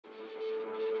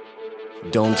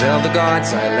Don't tell the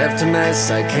gods I left a mess,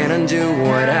 I can't undo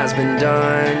what has been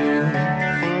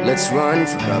done. Let's run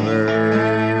for cover.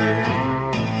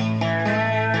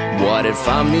 What if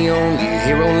I'm the only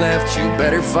hero left? You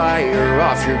better fire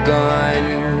off your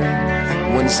gun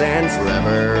once and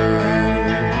forever.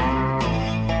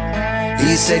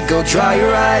 He said go dry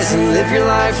your eyes and live your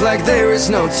life like there is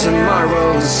no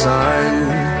tomorrow,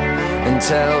 son. And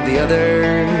tell the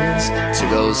others to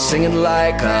go sing it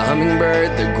like a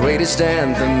hummingbird, the greatest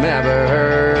anthem ever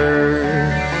heard.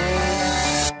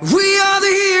 We are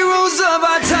the heroes of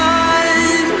our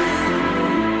time,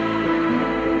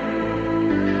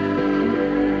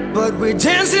 but we're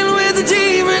dancing with the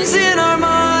demons in our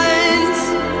minds.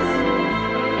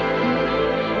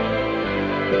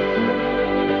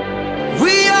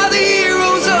 We are the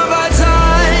heroes of our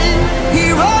time,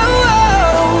 heroes.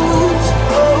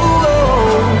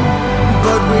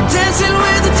 We're dancing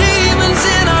with the demons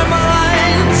in our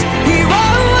minds. Heroes.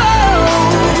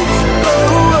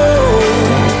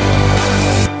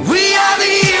 We are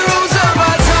the heroes of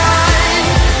our time.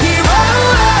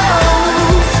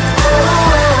 Heroes.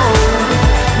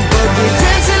 But we're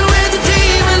dancing with the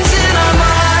demons in our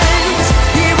minds.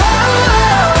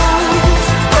 Heroes.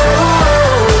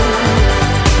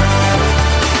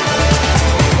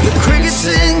 The crickets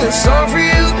sing a song for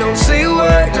you. Don't say a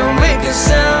word, don't make a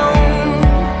sound.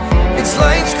 It's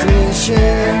life's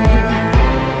creation.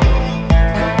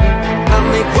 I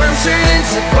make worms turn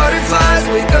into butterflies,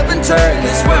 wake up and turn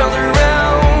this world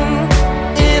around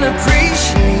in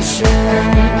appreciation.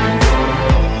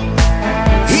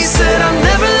 He said I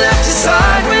never left your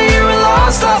side when you were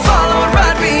lost, I'll follow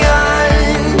right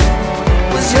behind.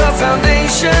 Was your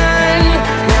foundation.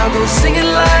 Now go sing it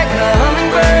like a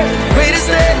hummingbird, greatest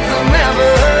anthem ever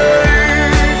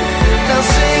heard. Now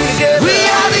sing together. We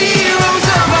are the heroes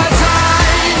of our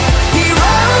time.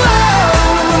 Heroes.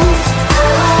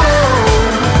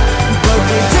 But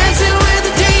we're dancing with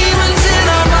the demons in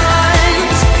our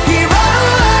minds.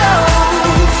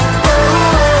 Heroes.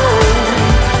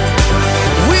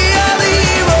 We are the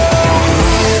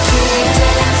heroes.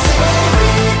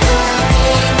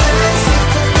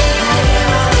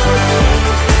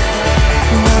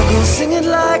 Now go sing it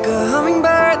like a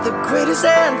hummingbird, the greatest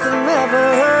anthem ever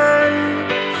heard.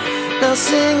 Now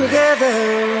sing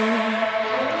together.